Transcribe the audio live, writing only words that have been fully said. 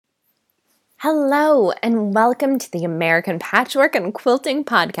Hello, and welcome to the American Patchwork and Quilting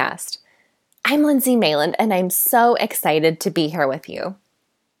Podcast. I'm Lindsay Mayland, and I'm so excited to be here with you.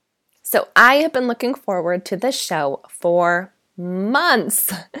 So I have been looking forward to this show for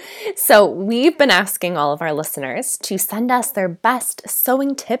months. So we've been asking all of our listeners to send us their best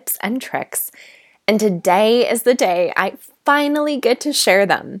sewing tips and tricks, and today is the day I finally get to share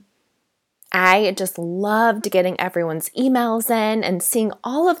them. I just loved getting everyone's emails in and seeing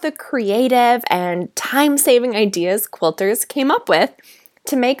all of the creative and time-saving ideas quilters came up with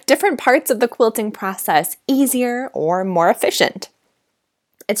to make different parts of the quilting process easier or more efficient.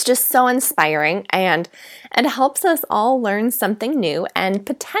 It's just so inspiring and it helps us all learn something new and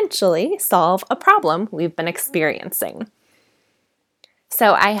potentially solve a problem we've been experiencing.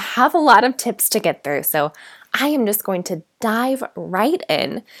 So I have a lot of tips to get through, so I am just going to dive right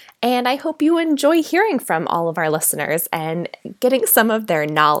in, and I hope you enjoy hearing from all of our listeners and getting some of their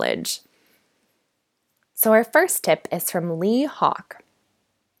knowledge. So our first tip is from Lee Hawk.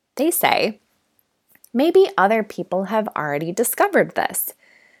 They say, maybe other people have already discovered this,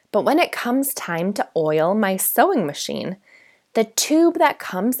 but when it comes time to oil my sewing machine, the tube that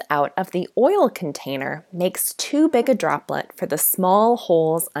comes out of the oil container makes too big a droplet for the small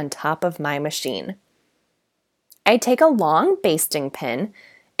holes on top of my machine. I take a long basting pin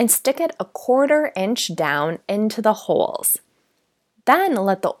and stick it 1/4 inch down into the holes. Then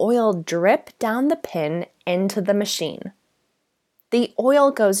let the oil drip down the pin into the machine. The oil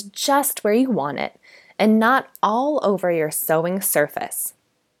goes just where you want it and not all over your sewing surface.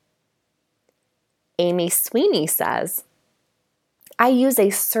 Amy Sweeney says, I use a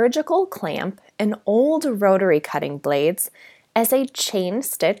surgical clamp and old rotary cutting blades as a chain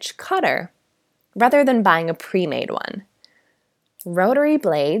stitch cutter, rather than buying a pre-made one. Rotary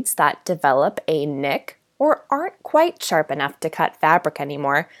blades that develop a nick or aren't quite sharp enough to cut fabric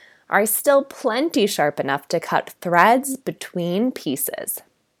anymore are still plenty sharp enough to cut threads between pieces.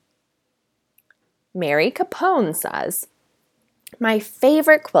 Mary Capone says, my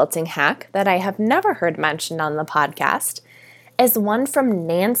favorite quilting hack that I have never heard mentioned on the podcast is one from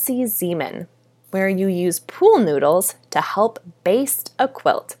Nancy Zeman, where you use pool noodles to help baste a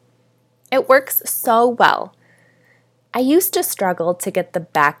quilt. It works so well. I used to struggle to get the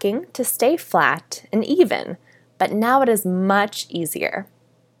backing to stay flat and even, but now it is much easier.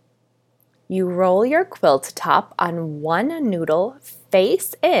 You roll your quilt top on one noodle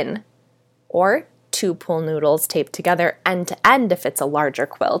face in, or 2 pool noodles taped together end to end if it's a larger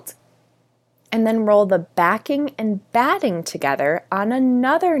quilt, and then roll the backing and batting together on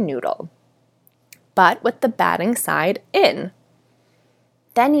another noodle, but with the batting side in.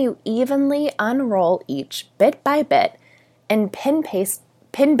 Then you evenly unroll each bit by bit and pin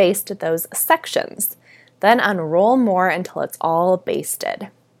baste those sections. Then unroll more until it's all basted.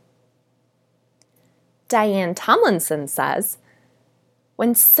 Diane Tomlinson says,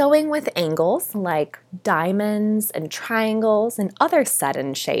 when sewing with angles like diamonds and triangles and other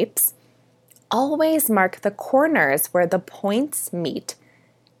set-in shapes, always mark the corners where the points meet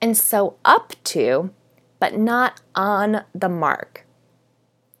and sew up to, but not on the mark.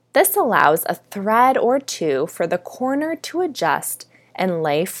 This allows a thread or two for the corner to adjust and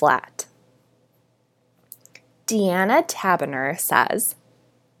lay flat. Deanna Taberner says,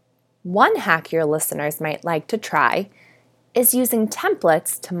 one hack your listeners might like to try is using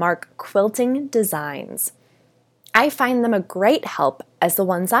templates to mark quilting designs. I find them a great help as the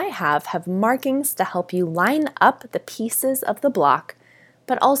ones I have markings to help you line up the pieces of the block,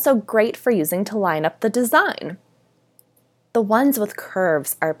 but also great for using to line up the design. The ones with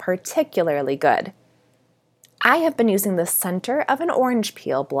curves are particularly good. I have been using the center of an orange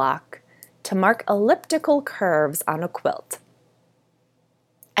peel block to mark elliptical curves on a quilt.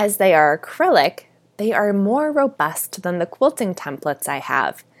 As they are acrylic, they are more robust than the quilting templates I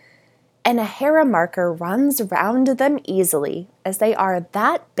have, and a Hera marker runs around them easily as they are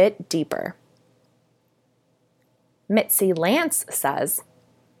that bit deeper. Mitzi Lance says,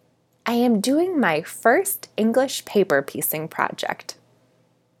 I am doing my first English paper piecing project.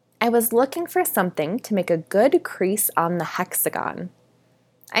 I was looking for something to make a good crease on the hexagon.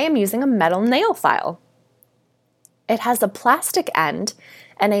 I am using a metal nail file. It has a plastic end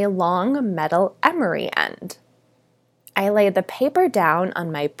and a long metal emery end. I lay the paper down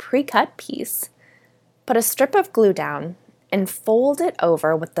on my pre-cut piece, put a strip of glue down, and fold it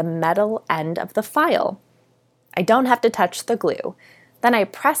over with the metal end of the file. I don't have to touch the glue. Then I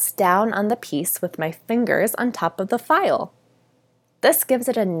press down on the piece with my fingers on top of the file. This gives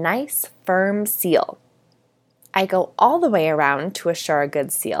it a nice, firm seal. I go all the way around to assure a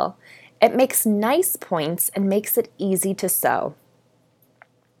good seal. It makes nice points and makes it easy to sew.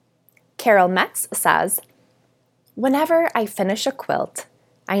 Carol Metz says, "Whenever I finish a quilt,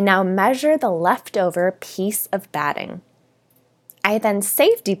 I now measure the leftover piece of batting. I then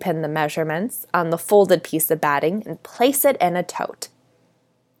safety pin the measurements on the folded piece of batting and place it in a tote.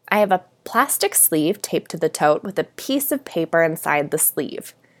 I have a plastic sleeve taped to the tote with a piece of paper inside the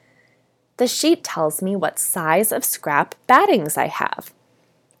sleeve. The sheet tells me what size of scrap battings I have.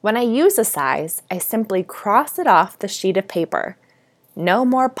 When I use a size, I simply cross it off the sheet of paper. No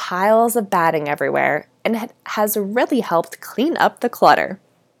more piles of batting everywhere, and it has really helped clean up the clutter."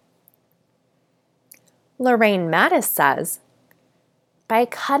 Lorraine Mattis says, "By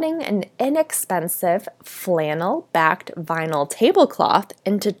cutting an inexpensive flannel-backed vinyl tablecloth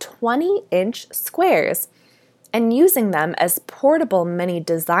into 20-inch squares and using them as portable mini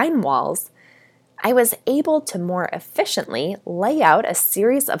design walls, I was able to more efficiently lay out a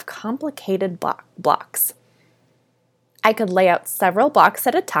series of complicated blocks. I could lay out several blocks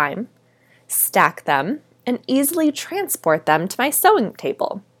at a time, stack them, and easily transport them to my sewing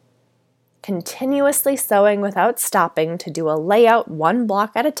table. Continuously sewing without stopping to do a layout one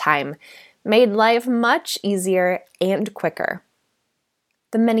block at a time made life much easier and quicker.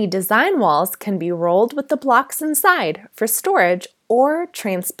 The mini design walls can be rolled with the blocks inside for storage or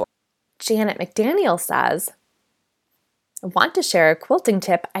transport." Janet McDaniel says, "I want to share a quilting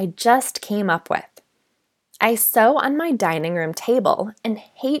tip I just came up with. I sew on my dining room table and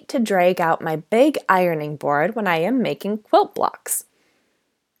hate to drag out my big ironing board when I am making quilt blocks.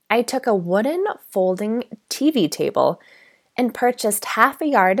 I took a wooden folding TV table and purchased half a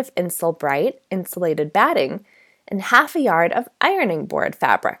yard of Insul-Brite insulated batting and half a yard of ironing board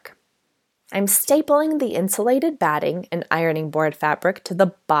fabric. I'm stapling the insulated batting and ironing board fabric to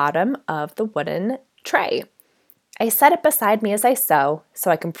the bottom of the wooden tray. I set it beside me as I sew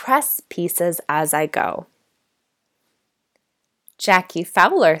so I can press pieces as I go." Jackie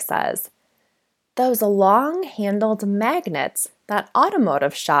Fowler says, "Those long-handled magnets that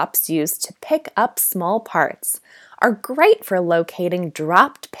automotive shops use to pick up small parts are great for locating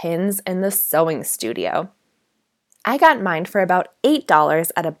dropped pins in the sewing studio. I got mine for about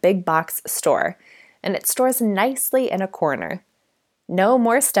 $8 at a big box store, and it stores nicely in a corner. No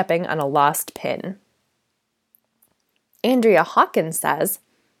more stepping on a lost pin." Andrea Hawkins says,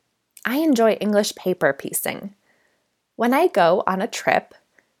 "I enjoy English paper piecing. When I go on a trip,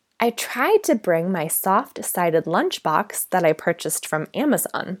 I try to bring my soft-sided lunchbox that I purchased from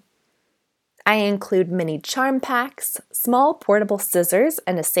Amazon. I include mini charm packs, small portable scissors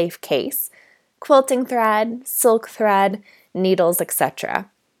in a safe case, quilting thread, silk thread, needles, etc.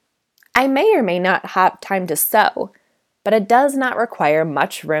 I may or may not have time to sew, but it does not require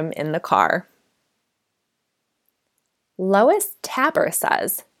much room in the car." Lois Tabor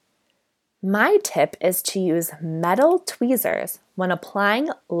says, "My tip is to use metal tweezers when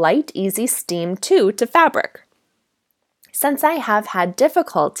applying light, easy steam to fabric. Since I have had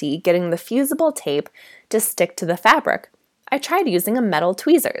difficulty getting the fusible tape to stick to the fabric, I tried using a metal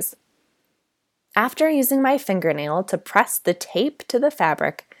tweezers. After using my fingernail to press the tape to the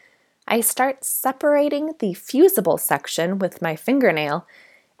fabric, I start separating the fusible section with my fingernail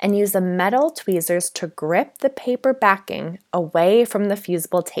and use the metal tweezers to grip the paper backing away from the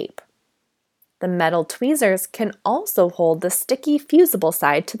fusible tape. The metal tweezers can also hold the sticky fusible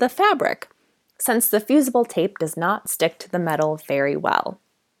side to the fabric, since the fusible tape does not stick to the metal very well."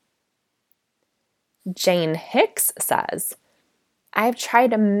 Jane Hicks says, "I've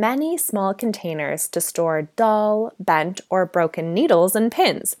tried many small containers to store dull, bent, or broken needles and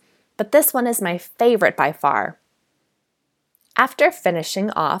pins, but this one is my favorite by far. After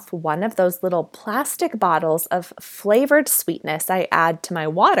finishing off one of those little plastic bottles of flavored sweetness I add to my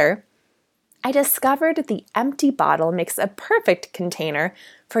water, I discovered the empty bottle makes a perfect container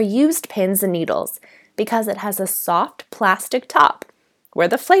for used pins and needles because it has a soft plastic top where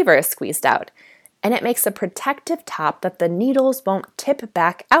the flavor is squeezed out, and it makes a protective top that the needles won't tip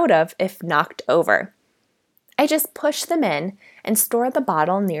back out of if knocked over. I just push them in and store the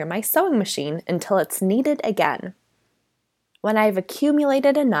bottle near my sewing machine until it's needed again. When I've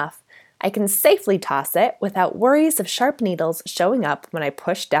accumulated enough, I can safely toss it without worries of sharp needles showing up when I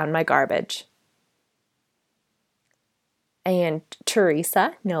push down my garbage." And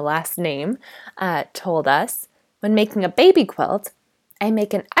Teresa, no last name, told us, "When making a baby quilt, I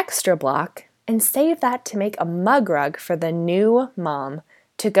make an extra block and save that to make a mug rug for the new mom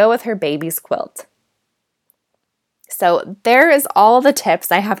to go with her baby's quilt." So there is all the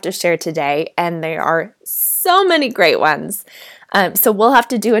tips I have to share today, and there are so many great ones. So we'll have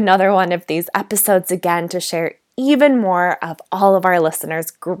to do another one of these episodes again to share even more of all of our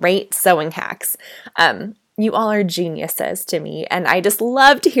listeners' great sewing hacks. You all are geniuses to me, and I just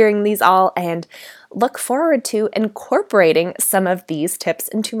loved hearing these all and look forward to incorporating some of these tips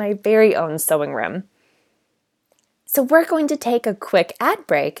into my very own sewing room. So we're going to take a quick ad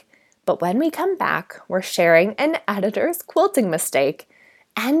break, but when we come back, we're sharing an editor's quilting mistake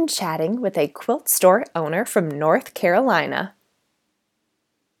and chatting with a quilt store owner from North Carolina.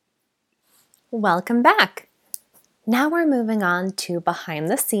 Welcome back. Now we're moving on to Behind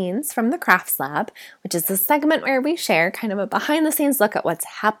the Scenes from the Crafts Lab, which is the segment where we share kind of a behind the scenes look at what's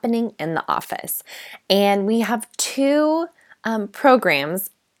happening in the office. And we have two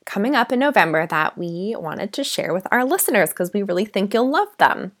programs coming up in November that we wanted to share with our listeners because we really think you'll love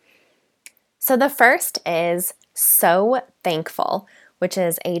them. So the first is So Thankful, which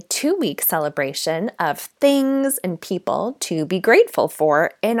is a 2-week celebration of things and people to be grateful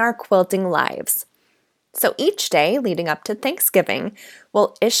for in our quilting lives. So each day leading up to Thanksgiving,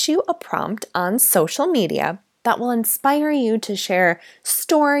 we'll issue a prompt on social media that will inspire you to share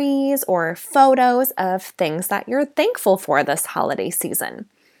stories or photos of things that you're thankful for this holiday season.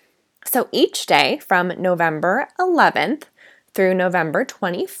 So each day from November 11th through November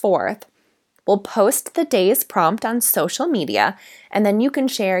 24th, we'll post the day's prompt on social media, and then you can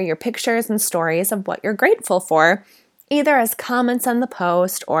share your pictures and stories of what you're grateful for, either as comments on the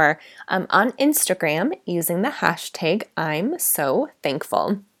post or on Instagram using the hashtag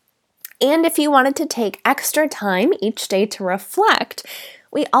 #I'mSoThankful. And if you wanted to take extra time each day to reflect,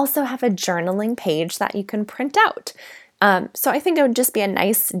 we also have a journaling page that you can print out. So I think it would just be a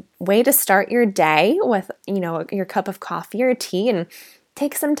nice way to start your day with, your cup of coffee or tea and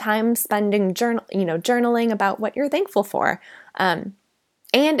take some time spending journaling about what you're thankful for.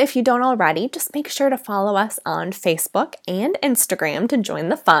 And if you don't already, just make sure to follow us on Facebook and Instagram to join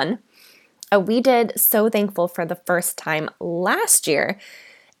the fun. We did So Thankful for the first time last year,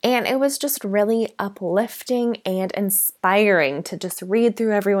 and it was just really uplifting and inspiring to just read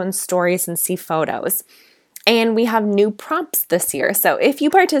through everyone's stories and see photos. And we have new prompts this year. So if you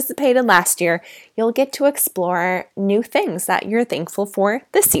participated last year, you'll get to explore new things that you're thankful for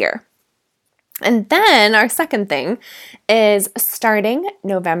this year. And then our second thing is starting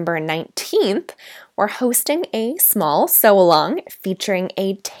November 19th, we're hosting a small sew-along featuring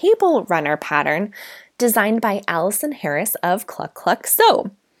a table runner pattern designed by Allison Harris of Cluck Cluck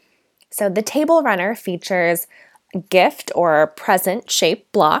Sew. So the table runner features gift or present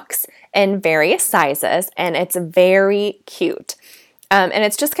shaped blocks in various sizes, and it's very cute. And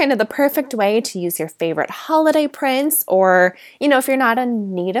it's just kind of the perfect way to use your favorite holiday prints, or, if you're not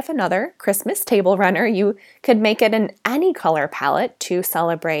in need of another Christmas table runner, you could make it in any color palette to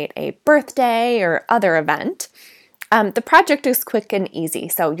celebrate a birthday or other event. The project is quick and easy,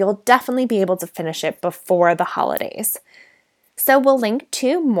 so you'll definitely be able to finish it before the holidays. So we'll link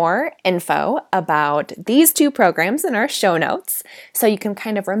to more info about these two programs in our show notes so you can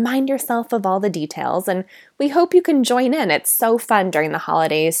kind of remind yourself of all the details, and we hope you can join in. It's so fun during the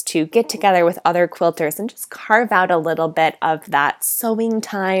holidays to get together with other quilters and just carve out a little bit of that sewing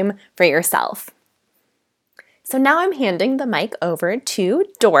time for yourself. So now I'm handing the mic over to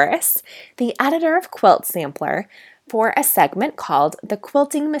Doris, the editor of Quilt Sampler, for a segment called The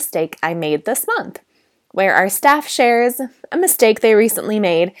Quilting Mistake I Made This Month, where our staff shares a mistake they recently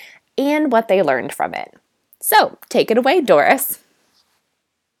made and what they learned from it. So, take it away, Doris.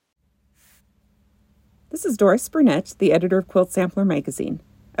 This is Doris Burnett, the editor of Quilt Sampler magazine.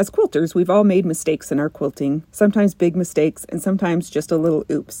 As quilters, we've all made mistakes in our quilting, sometimes big mistakes and sometimes just a little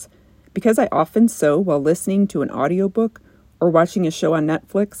oops. Because I often sew while listening to an audiobook or watching a show on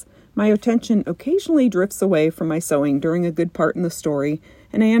Netflix, my attention occasionally drifts away from my sewing during a good part in the story,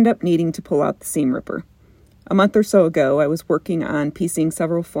 and I end up needing to pull out the seam ripper. A month or so ago, I was working on piecing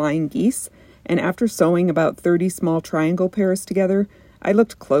several flying geese, and after sewing about 30 small triangle pairs together, I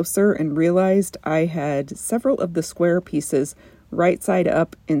looked closer and realized I had several of the square pieces right side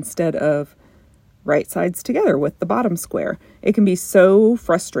up instead of right sides together with the bottom square. It can be so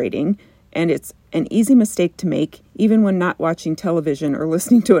frustrating, and it's an easy mistake to make even when not watching television or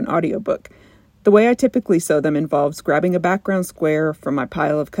listening to an audiobook. The way I typically sew them involves grabbing a background square from my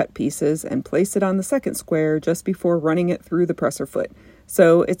pile of cut pieces and place it on the second square just before running it through the presser foot.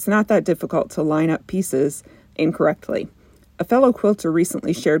 So it's not that difficult to line up pieces incorrectly. A fellow quilter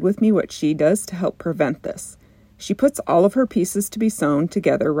recently shared with me what she does to help prevent this. She puts all of her pieces to be sewn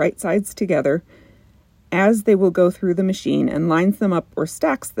together, right sides together, as they will go through the machine, and lines them up or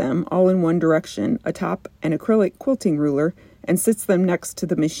stacks them all in one direction atop an acrylic quilting ruler, and sits them next to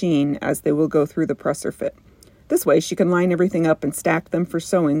the machine as they will go through the presser fit. This way she can line everything up and stack them for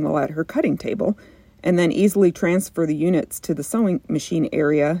sewing while at her cutting table, and then easily transfer the units to the sewing machine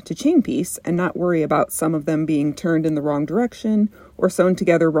area to chain piece and not worry about some of them being turned in the wrong direction or sewn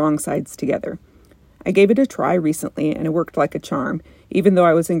together wrong sides together. I gave it a try recently and it worked like a charm. Even though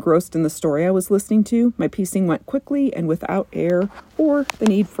I was engrossed in the story I was listening to, my piecing went quickly and without air or the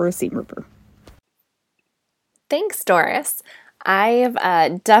need for a seam ripper. Thanks, Doris.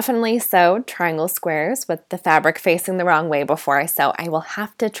 I've definitely sewed triangle squares with the fabric facing the wrong way before I sew. I will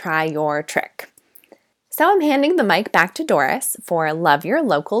have to try your trick. So I'm handing the mic back to Doris for Love Your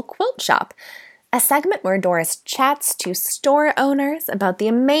Local Quilt Shop, a segment where Doris chats to store owners about the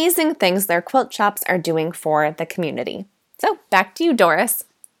amazing things their quilt shops are doing for the community. So back to you, Doris.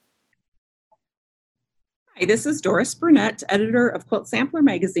 Hi, this is Doris Burnett, editor of Quilt Sampler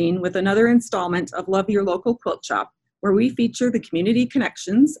Magazine, with another installment of Love Your Local Quilt Shop, where we feature the community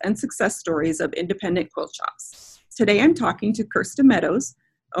connections and success stories of independent quilt shops. Today I'm talking to Kirsta Meadows,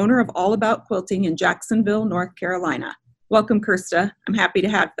 owner of All About Quilting in Jacksonville, North Carolina. Welcome, Kirsta. I'm happy to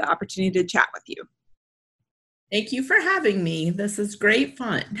have the opportunity to chat with you. Thank you for having me. This is great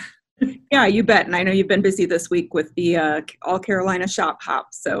fun. Yeah, you bet. And I know you've been busy this week with the All Carolina Shop Hop.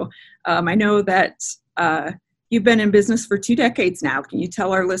 So I know that you've been in business for 2 decades now. Can you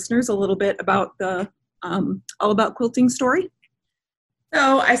tell our listeners a little bit about the All About Quilting story?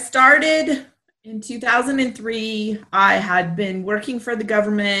 So I started in 2003. I had been working for the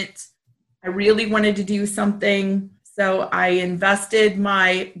government. I really wanted to do something. So I invested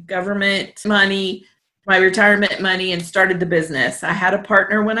my government money, my retirement money, and started the business. I had a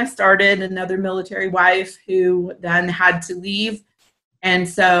partner when I started, another military wife who then had to leave. And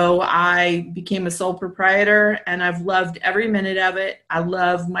so I became a sole proprietor, and I've loved every minute of it. I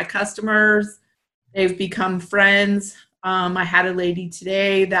love my customers. They've become friends. I had a lady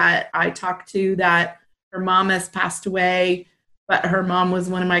today that I talked to that her mom has passed away, but her mom was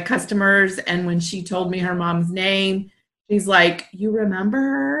one of my customers. And when she told me her mom's name, she's like, "You remember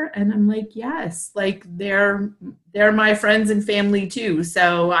her?" And I'm like, "Yes, like they're my friends and family too.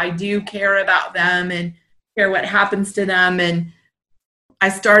 So I do care about them and care what happens to them." And I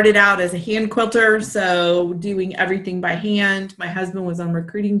started out as a hand quilter, so doing everything by hand. My husband was on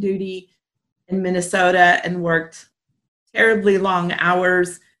recruiting duty in Minnesota and worked terribly long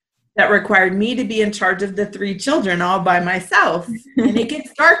hours that required me to be in charge of the 3 children all by myself. And it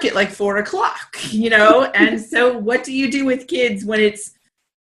gets dark at like 4:00, And so what do you do with kids when it's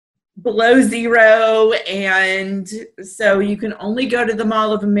below 0? And so you can only go to the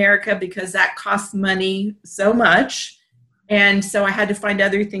Mall of America because that costs money so much. And so I had to find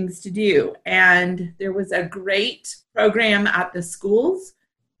other things to do. And there was a great program at the schools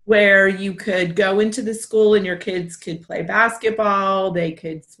where you could go into the school and your kids could play basketball, they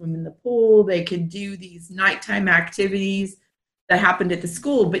could swim in the pool, they could do these nighttime activities that happened at the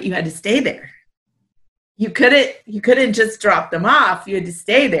school, but you had to stay there. You couldn't just drop them off, you had to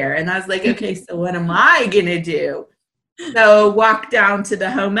stay there. And I was like, okay, so what am I gonna do? So walk down to the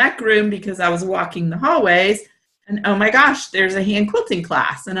home ec room because I was walking the hallways, and oh my gosh, there's a hand quilting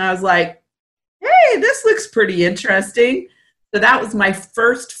class. And I was like, hey, this looks pretty interesting. So that was my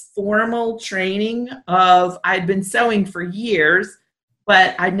first formal training I'd been sewing for years,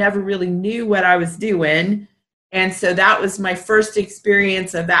 but I never really knew what I was doing. And so that was my first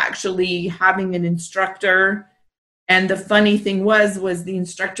experience of actually having an instructor. And the funny thing was the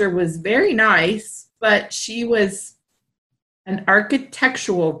instructor was very nice, but she was an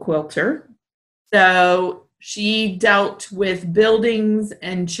architectural quilter. So she dealt with buildings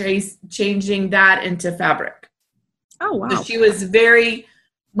and changing that into fabric. Oh, wow. So she was very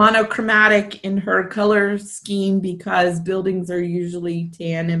monochromatic in her color scheme because buildings are usually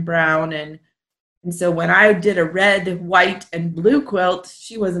tan and brown. And so when I did a red, white, and blue quilt,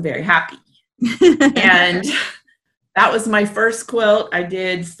 she wasn't very happy. And that was my first quilt. I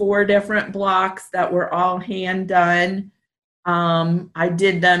did 4 different blocks that were all hand done. I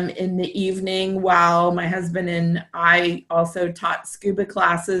did them in the evening while my husband and I also taught scuba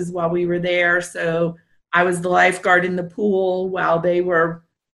classes while we were there. So I was the lifeguard in the pool while they were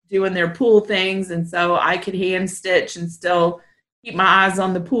doing their pool things. And so I could hand stitch and still keep my eyes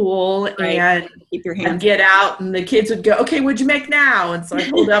on the pool, right, and keep your hands. I'd get out and the kids would go, okay, what'd you make now? And so I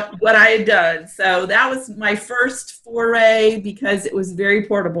hold up what I had done. So that was my first foray because it was very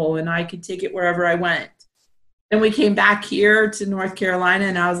portable and I could take it wherever I went. Then we came back here to North Carolina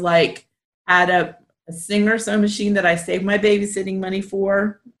and I was like, had a Singer sewing machine that I saved my babysitting money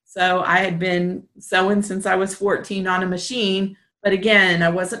for. So I had been sewing since I was 14 on a machine, but again, I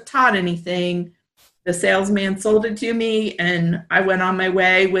wasn't taught anything. The salesman sold it to me and I went on my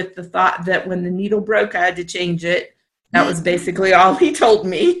way with the thought that when the needle broke, I had to change it. That was basically all he told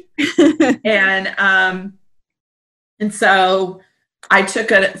me. And so I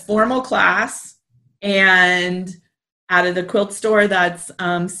took a formal class and out of the quilt store that's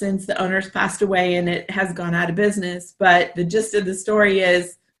since the owners passed away and it has gone out of business. But the gist of the story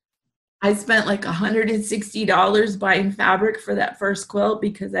is I spent like $160 buying fabric for that first quilt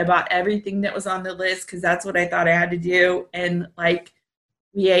because I bought everything that was on the list because that's what I thought I had to do. And like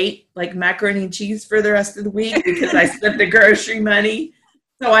we ate like macaroni and cheese for the rest of the week because I spent the grocery money.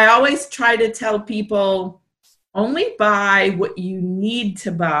 So I always try to tell people only buy what you need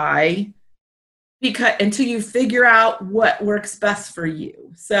to buy because until you figure out what works best for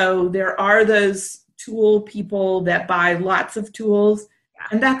you. So there are those tool people that buy lots of tools,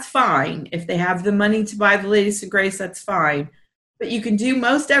 and that's fine. If they have the money to buy the latest and greatest, that's fine. But you can do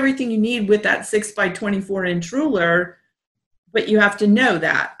most everything you need with that 6 by 24 inch ruler, but you have to know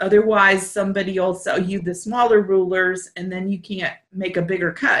that. Otherwise, somebody will sell you the smaller rulers, and then you can't make a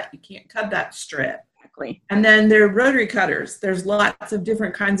bigger cut. You can't cut that strip. And then there are rotary cutters. There's lots of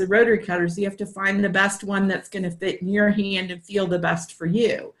different kinds of rotary cutters. You have to find the best one that's going to fit in your hand and feel the best for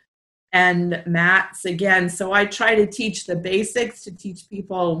you. And mats, again, so I try to teach the basics to teach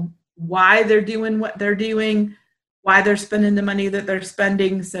people why they're doing what they're doing, why they're spending the money that they're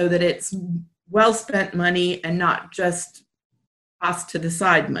spending so that it's well spent money and not just tossed to the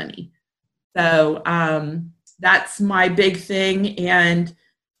side money. So that's my big thing. And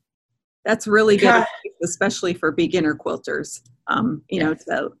that's really good, especially for beginner quilters,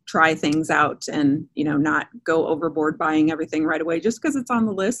 to try things out and, not go overboard buying everything right away just because it's on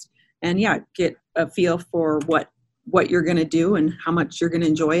the list. And get a feel for what you're going to do and how much you're going to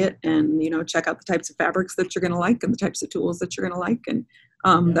enjoy it. And, check out the types of fabrics that you're going to like and the types of tools that you're going to like.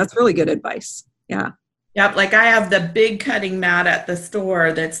 And that's really good advice. Yeah. Yep. Like I have the big cutting mat at the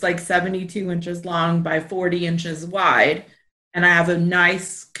store that's like 72 inches long by 40 inches wide. And I have a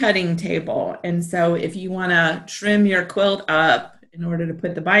nice cutting table. And so if you want to trim your quilt up in order to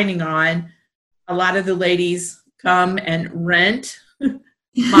put the binding on, a lot of the ladies come and rent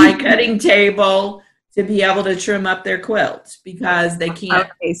my cutting table to be able to trim up their quilt because they can't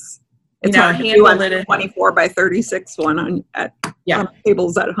handle it in 24 by 36 one on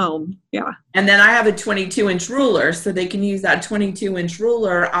tables at home. Yeah. And then I have a 22-inch ruler, so they can use that 22-inch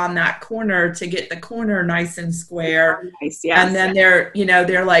ruler on that corner to get the corner nice and square. Nice, yes. And then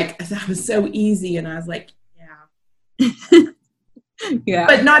they're like, that was so easy. And I was like, yeah. Yeah.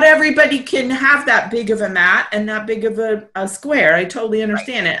 But not everybody can have that big of a mat and that big of a square. I totally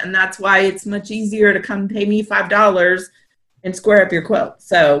understand it. And that's why it's much easier to come pay me $5 and square up your quilt.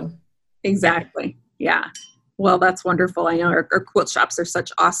 So exactly. Yeah. Well, that's wonderful. I know our quilt shops are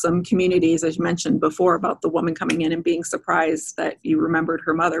such awesome communities, as you mentioned before, about the woman coming in and being surprised that you remembered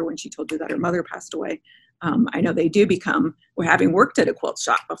her mother when she told you that her mother passed away. I know they do become, having worked at a quilt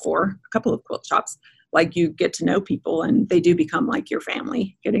shop before, a couple of quilt shops, like you get to know people and they do become like your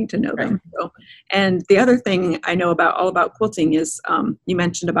family, getting to know them. So, and the other thing I know all about quilting is you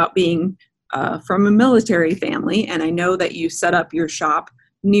mentioned about being from a military family, and I know that you set up your shop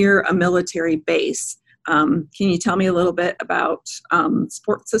near a military base. Can you tell me a little bit about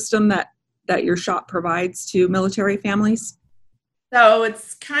support system that your shop provides to military families? So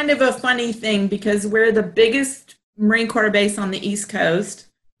it's kind of a funny thing because we're the biggest Marine Corps base on the East Coast.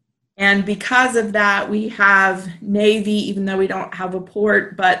 And because of that, we have Navy, even though we don't have a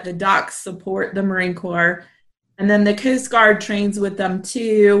port, but the docks support the Marine Corps. And then the Coast Guard trains with them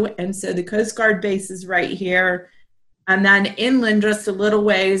too. And so the Coast Guard base is right here. And then inland, just a little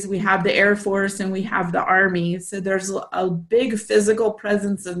ways, we have the Air Force and we have the Army. So there's a big physical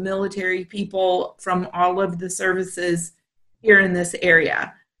presence of military people from all of the services here in this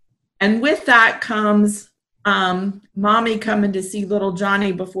area. And with that comes mommy coming to see little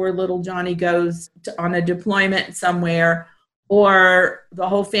Johnny before little Johnny goes on a deployment somewhere, or the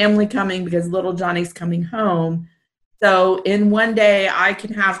whole family coming because little Johnny's coming home. So in one day, I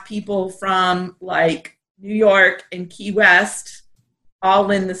can have people from like New York and Key West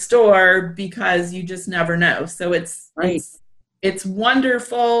all in the store because you just never know. So it's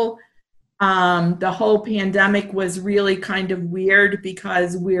wonderful. The whole pandemic was really kind of weird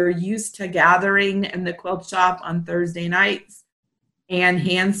because we're used to gathering in the quilt shop on Thursday nights and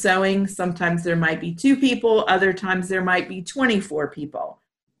hand sewing. Sometimes there might be 2 people, other times there might be 24 people.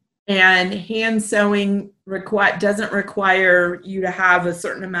 And hand sewing doesn't require you to have a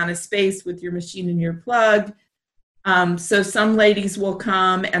certain amount of space with your machine and your plug. So some ladies will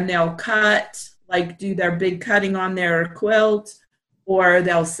come and they'll cut, like do their big cutting on their quilt, or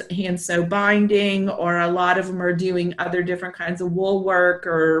they'll hand sew binding, or a lot of them are doing other different kinds of wool work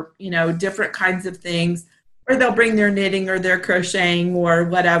or, different kinds of things. or they'll bring their knitting or their crocheting or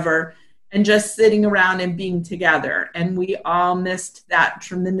whatever, and just sitting around and being together. And we all missed that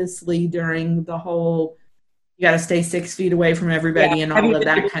tremendously during the whole, you got to stay 6 feet away from everybody and all of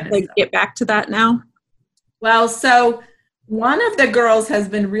that kind of stuff. Get back to that now? Well, so one of the girls has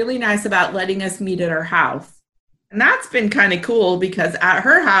been really nice about letting us meet at her house. And that's been kind of cool because at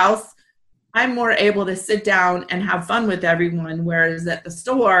her house, I'm more able to sit down and have fun with everyone. Whereas at the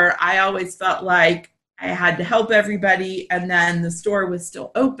store, I always felt like I had to help everybody, and then the store was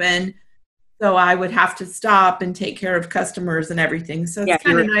still open. So I would have to stop and take care of customers and everything. So it's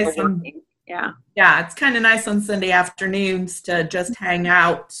kind of nice. Yeah, it's kind of nice on Sunday afternoons to just hang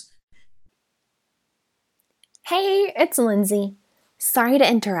out. Hey, it's Lindsay. Sorry to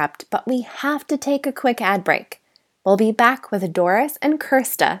interrupt, but we have to take a quick ad break. We'll be back with Doris and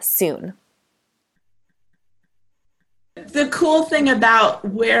Kirsta soon. The cool thing about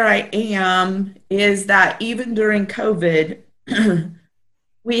where I am is that even during COVID,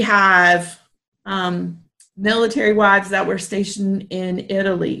 we have military wives that were stationed in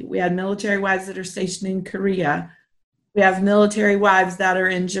Italy. We had military wives that are stationed in Korea. We have military wives that are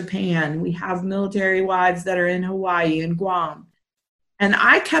in Japan. We have military wives that are in Hawaii and Guam. And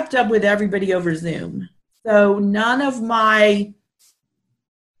I kept up with everybody over Zoom. So none of my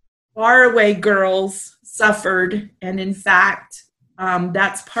faraway girls suffered. And in fact,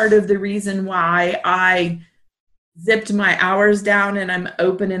 that's part of the reason why I zipped my hours down and I'm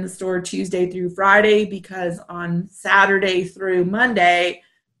open in the store Tuesday through Friday, because on Saturday through Monday,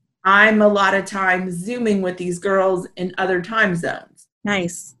 I'm a lot of times Zooming with these girls in other time zones.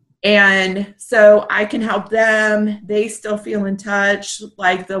 Nice. And so I can help them. They still feel in touch.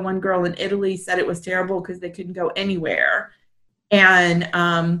 Like the one girl in Italy said it was terrible because they couldn't go anywhere.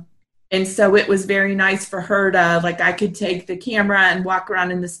 And so it was very nice for her to, like, I could take the camera and walk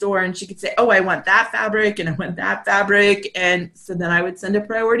around in the store and she could say, oh, I want that fabric and I want that fabric. And so then I would send a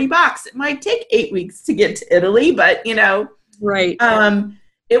priority box. It might take 8 weeks to get to Italy, but Right.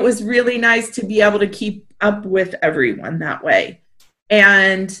 It was really nice to be able to keep up with everyone that way.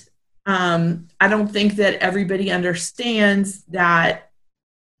 And I don't think that everybody understands that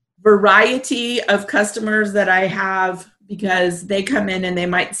variety of customers that I have, because they come in and they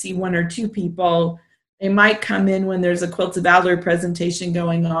might see one or two people. They might come in when there's a Quilts of Valor presentation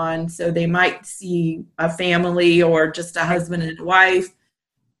going on. So they might see a family or just a husband and a wife,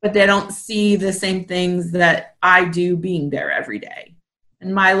 but they don't see the same things that I do being there every day.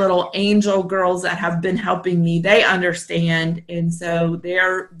 And my little angel girls that have been helping me, they understand. And so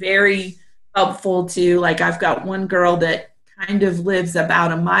they're very helpful too. Like I've got one girl that kind of lives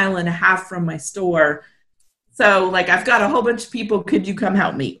about 1.5 miles from my store. So like I've got a whole bunch of people, could you come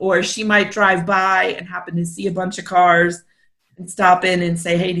help me? Or she might drive by and happen to see a bunch of cars and stop in and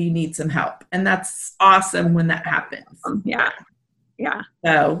say, hey, do you need some help? And that's awesome when that happens. Yeah.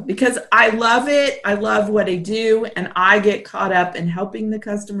 So because I love it, I love what I do, and I get caught up in helping the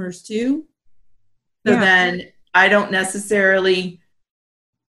customers too. So then I don't necessarily,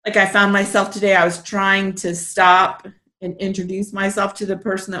 like I found myself today, I was trying to stop and introduce myself to the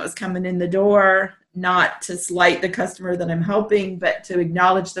person that was coming in the door, not to slight the customer that I'm helping, but to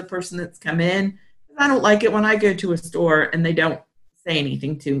acknowledge the person that's come in. I don't like it when I go to a store and they don't say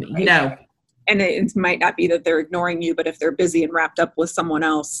anything to me, right. And it might not be that they're ignoring you, but if they're busy and wrapped up with someone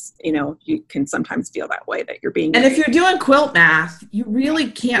else, you can sometimes feel that way that you're being. And if you're doing quilt math, you really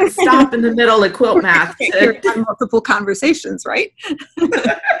can't stop in the middle of quilt math. Multiple conversations, right?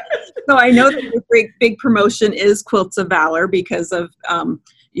 So I know that your big promotion is Quilts of Valor because of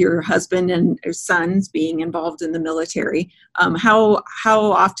your husband and your sons being involved in the military. How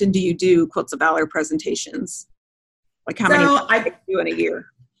often do you do Quilts of Valor presentations? Like how many do you do in a year?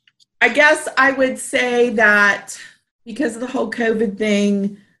 I guess I would say that because of the whole COVID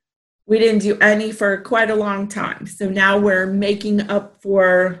thing, we didn't do any for quite a long time. So now we're making up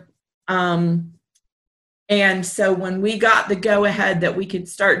for, and so when we got the go ahead that we could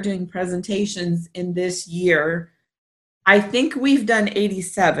start doing presentations in this year, I think we've done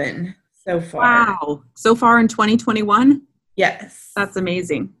 87 so far. Wow. So far in 2021? Yes. That's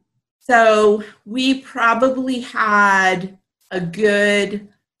amazing. So we probably had a good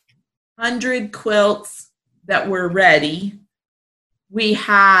 100 quilts that were ready. We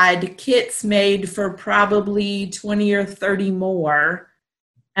had kits made for probably 20 or 30 more.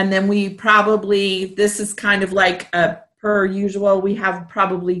 And then we probably, this is kind of like per usual, we have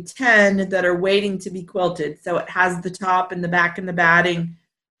probably 10 that are waiting to be quilted. So it has the top and the back and the batting,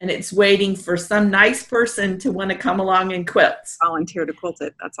 and it's waiting for some nice person to want to come along and quilt. Volunteer to quilt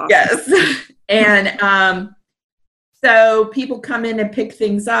it. That's awesome. Yes. And so people come in and pick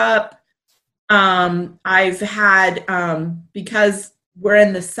things up. I've had, because we're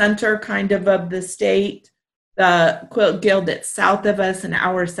in the center kind of the state, the Quilt Guild that's south of us, an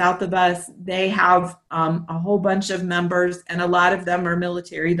hour south of us, they have a whole bunch of members, and a lot of them are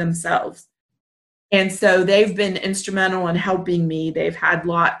military themselves. And so they've been instrumental in helping me. They've had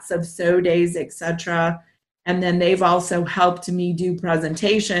lots of sew days, etc. And then they've also helped me do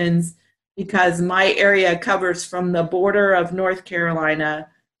presentations, because my area covers from the border of North Carolina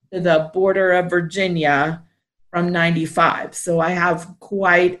to the border of Virginia from 95. So I have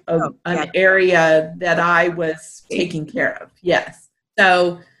quite an area that I was taking care of. Yes.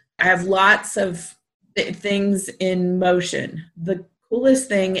 So I have lots of things in motion. The coolest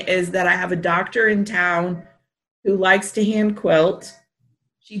thing is that I have a doctor in town who likes to hand quilt.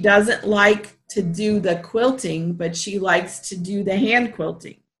 She doesn't like to do the quilting, but she likes to do the hand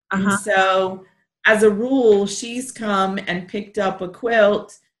quilting. And so as a rule, she's come and picked up a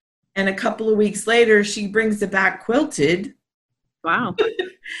quilt, and a couple of weeks later, she brings it back quilted. Wow.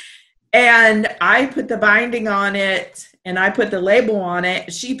 And I put the binding on it, and I put the label on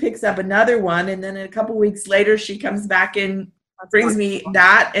it. She picks up another one, and then a couple of weeks later, she comes back and brings me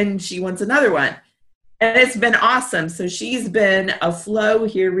that, and she wants another one. And it's been awesome. So she's been a flow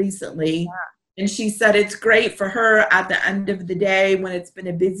here recently. Yeah. And she said it's great for her at the end of the day when it's been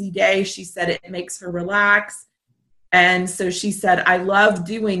a busy day. She said it makes her relax. And so she said, I love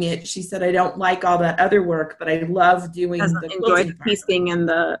doing it. She said, I don't like all that other work, but I love doing the enjoy the piecing and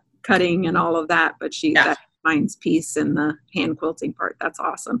the cutting and all of that. But that finds peace in the hand quilting part. That's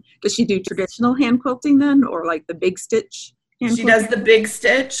awesome. Does she do traditional hand quilting then, or like the big stitch? She does the big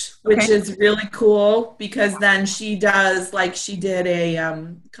stitch, which is really cool, because then she does, like, she did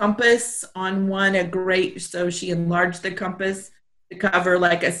a compass on one, so she enlarged the compass to cover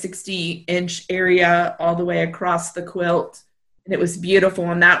like a 60-inch area all the way across the quilt. And it was beautiful.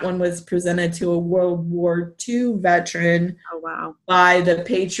 And that one was presented to a World War II veteran by the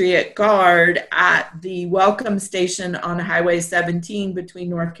Patriot Guard at the welcome station on Highway 17 between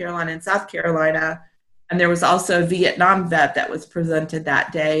North Carolina and South Carolina. And there was also a Vietnam vet that was presented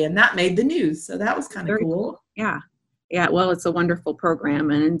that day, and that made the news. So that was kind of cool. Yeah. Yeah. Well, it's a wonderful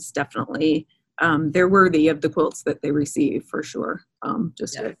program, and it's definitely, they're worthy of the quilts that they receive for sure.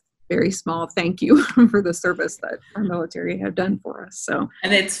 A very small thank you for the service that our military have done for us. So,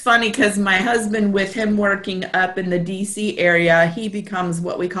 and it's funny because my husband, with him working up in the DC area, he becomes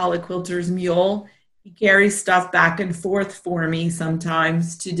what we call a quilter's mule. He carries stuff back and forth for me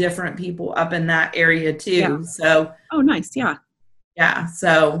sometimes to different people up in that area too. Yeah. So, oh, nice. Yeah. Yeah.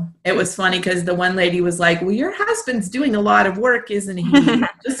 So it was funny because the one lady was like, well, your husband's doing a lot of work, isn't he?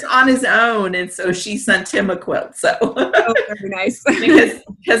 Just on his own. And so she sent him a quilt. So oh, very nice.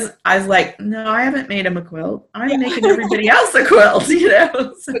 because I was like, no, I haven't made him a quilt. I'm making everybody else a quilt, So.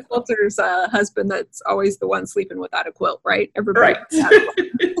 The quilter's husband that's always the one sleeping without a quilt, right? Everybody. Right.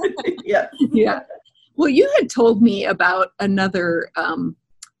 Yeah. Yeah. Well, you had told me about another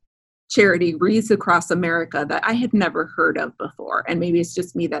charity, Wreaths Across America, that I had never heard of before. And maybe it's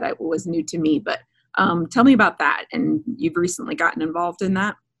just me that it was new to me. But tell me about that. And you've recently gotten involved in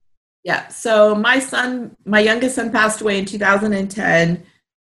that? Yeah. So my youngest son passed away in 2010.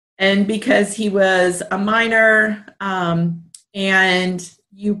 And because he was a minor, and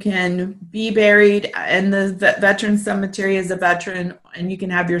you can be buried in the veteran cemetery as a veteran, and you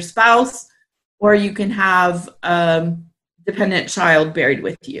can have your spouse, or you can have a dependent child buried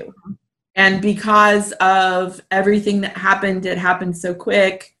with you. And because of everything that happened, it happened so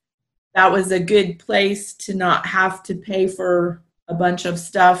quick, that was a good place to not have to pay for a bunch of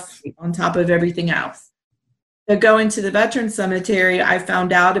stuff on top of everything else. So going to the veteran cemetery, I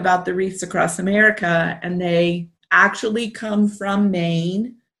found out about the Wreaths Across America, and they actually come from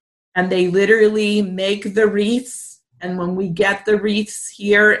Maine, and they literally make the wreaths. And when we get the wreaths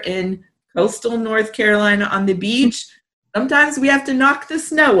here in coastal North Carolina on the beach, sometimes we have to knock the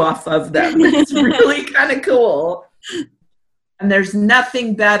snow off of them. It's really kind of cool. And there's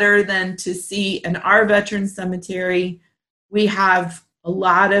nothing better than to see in our veteran cemetery, we have a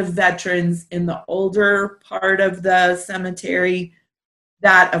lot of veterans in the older part of the cemetery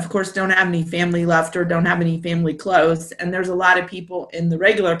that, of course, don't have any family left or don't have any family close. And there's a lot of people in the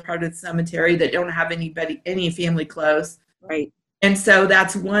regular part of the cemetery that don't have any family close. Right. And so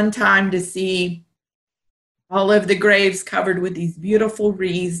that's one time to see all of the graves covered with these beautiful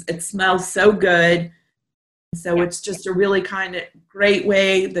wreaths. It smells so good. So it's just a really kind of great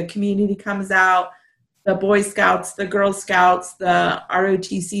way. The community comes out, the Boy Scouts, the Girl Scouts, the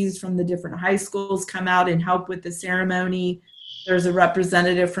ROTCs from the different high schools come out and help with the ceremony. There's a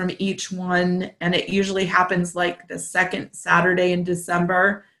representative from each one, and it usually happens like the second Saturday in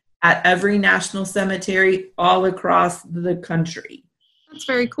December. at every national cemetery all across the country. That's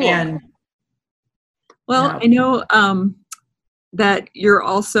very cool. And well, I know that you're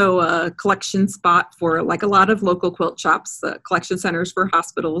also a collection spot for like a lot of local quilt shops, collection centers for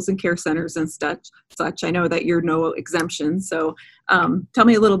hospitals and care centers and such. I know that you're no exemption. So tell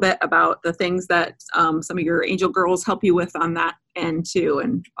me a little bit about the things that some of your angel girls help you with on that end too,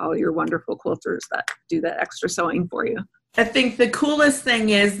 and all your wonderful quilters that do that extra sewing for you. I think the coolest thing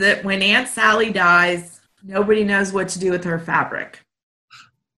is that when Aunt Sally dies, nobody knows what to do with her fabric.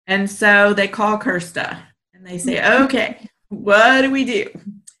 And so they call Kirsta and they say, okay, what do we do?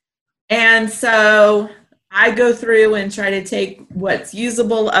 And so I go through and try to take what's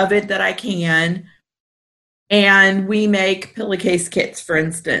usable of it that I can. And we make pillowcase kits, for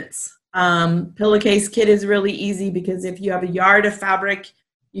instance. Pillowcase kit is really easy because if you have a yard of fabric,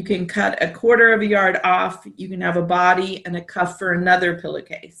 you can cut 1/4 of a yard off. You can have a body and a cuff for another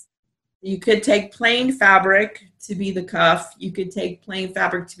pillowcase. You could take plain fabric to be the cuff. You could take plain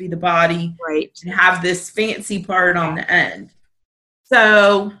fabric to be the body, right, and have this fancy part on the end.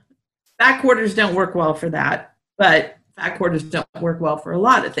 So back quarters don't work well for that, but back quarters don't work well for a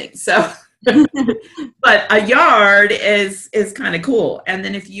lot of things. So, but a yard is kind of cool. And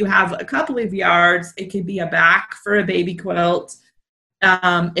then if you have a couple of yards, it could be a back for a baby quilt.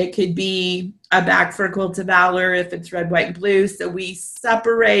 It could be a back for a quilt of valor if it's red, white, and blue. So we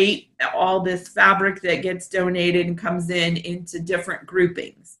separate all this fabric that gets donated and comes in into different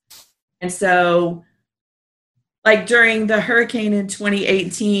groupings. And so like during the hurricane in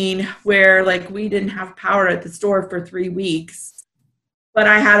 2018, where like we didn't have power at the store for 3 weeks, but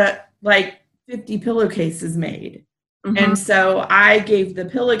I had like 50 pillowcases made. Mm-hmm. And so I gave the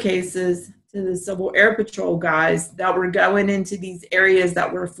pillowcases to the Civil Air Patrol guys that were going into these areas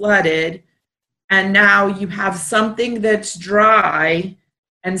that were flooded. And now you have something that's dry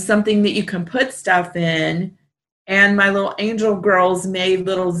and something that you can put stuff in. And my little angel girls made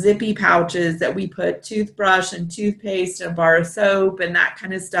little zippy pouches that we put toothbrush and toothpaste and a bar of soap and that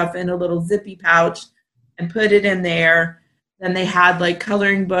kind of stuff in a little zippy pouch and put it in there. Then they had like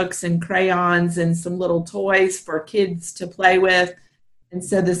coloring books and crayons and some little toys for kids to play with. And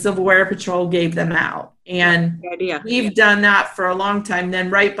so the Civil Air Patrol gave them out. And we've done that for a long time. Then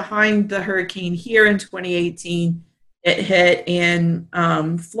right behind the hurricane here in 2018, it hit in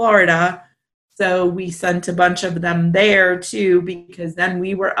Florida. So we sent a bunch of them there too, because then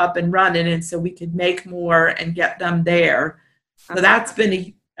we were up and running. And so we could make more and get them there. So that's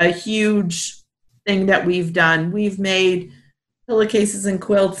been a huge thing that we've done. We've made pillowcases and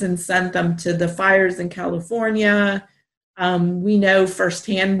quilts and sent them to the fires in California. We know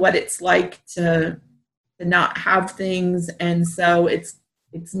firsthand what it's like to not have things, and so it's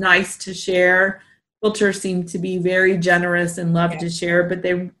nice to share. Quilters seem to be very generous and love to share, but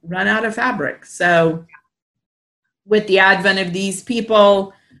they run out of fabric. So with the advent of these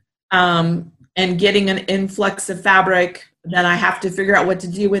people and getting an influx of fabric, then I have to figure out what to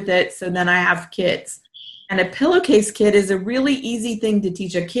do with it. So then I have kits. And a pillowcase kit is a really easy thing to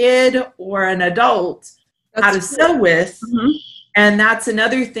teach a kid or an adult how to sew with. Mm-hmm. And that's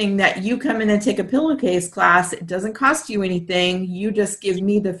another thing, that you come in and take a pillowcase class. It doesn't cost you anything. You just give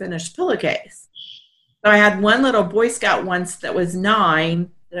me the finished pillowcase. So I had one little Boy Scout once that was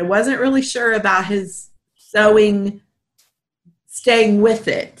 9 that I wasn't really sure about his sewing, staying with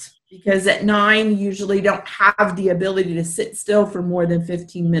it, because at 9 you usually don't have the ability to sit still for more than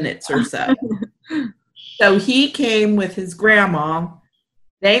 15 minutes or so. So he came with his grandma.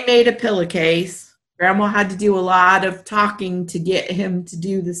 They made a pillowcase. Grandma had to do a lot of talking to get him to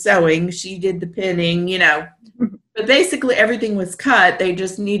do the sewing. She did the pinning, But basically everything was cut. They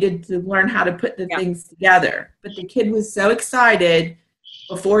just needed to learn how to put the things together. But the kid was so excited.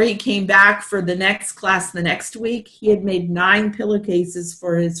 Before he came back for the next class the next week, he had made 9 pillowcases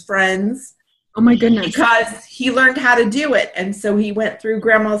for his friends. Oh my goodness. Because he learned how to do it. And so he went through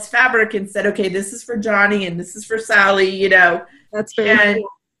Grandma's fabric and said, okay, this is for Johnny and this is for Sally, That's very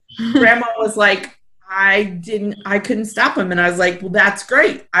cool. Grandma was like, I couldn't stop him. And I was like, well, that's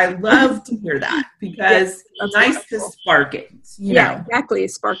great. I love to hear that, because it's nice wonderful to spark it. You know? Exactly.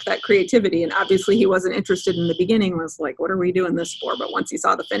 Spark that creativity. And obviously he wasn't interested in the beginning, was like, what are we doing this for? But once he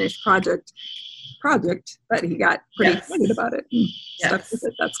saw the finished project, but he got pretty excited about it. Stuck with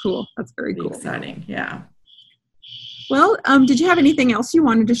it. That's cool. That's very cool. Exciting. Yeah. Well, did you have anything else you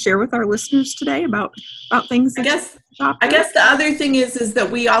wanted to share with our listeners today about things? I guess the other thing is that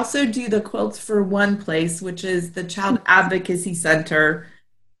we also do the Quilts for One Place, which is the Child Advocacy Center,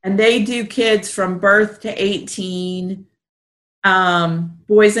 and they do kids from birth to 18,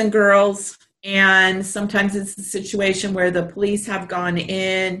 boys and girls, And sometimes it's a situation where the police have gone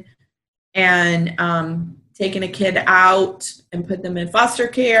in and taken a kid out and put them in foster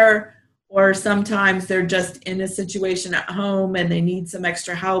care, or sometimes they're just in a situation at home and they need some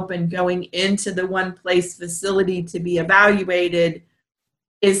extra help, and going into the one place facility to be evaluated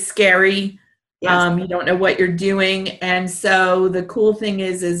is scary. Yes. You don't know what you're doing. And so the cool thing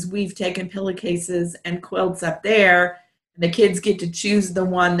is we've taken pillowcases and quilts up there, and the kids get to choose the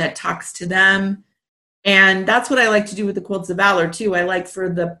one that talks to them. And that's what I like to do with the Quilts of Valor too. I like for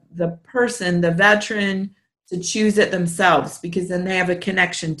the person, the veteran, to choose it themselves, because then they have a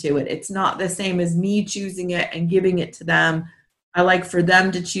connection to it. It's not the same as me choosing it and giving it to them. I like for them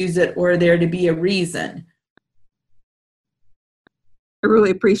to choose it, or there to be a reason. I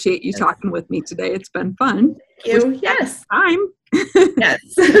really appreciate you talking with me today. It's been fun. Thank you. Yes. Time. Yes.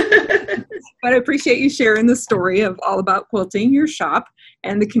 But I appreciate you sharing the story of All About Quilting, your shop,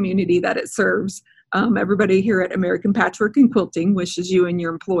 and the community that it serves. Everybody here at American Patchwork and Quilting wishes you and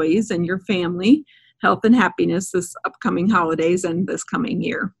your employees and your family health and happiness this upcoming holidays and this coming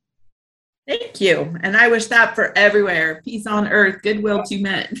year. Thank you. And I wish that for everywhere. Peace on earth, goodwill to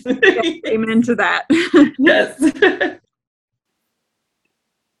men. Amen to that. Yes.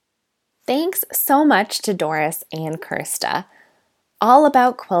 Thanks so much to Doris and Kirsta. All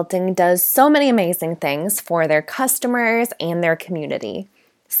About Quilting does so many amazing things for their customers and their community.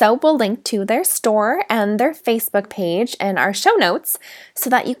 So we'll link to their store and their Facebook page in our show notes so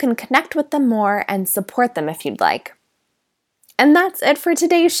that you can connect with them more and support them if you'd like. And that's it for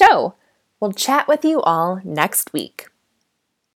today's show. We'll chat with you all next week.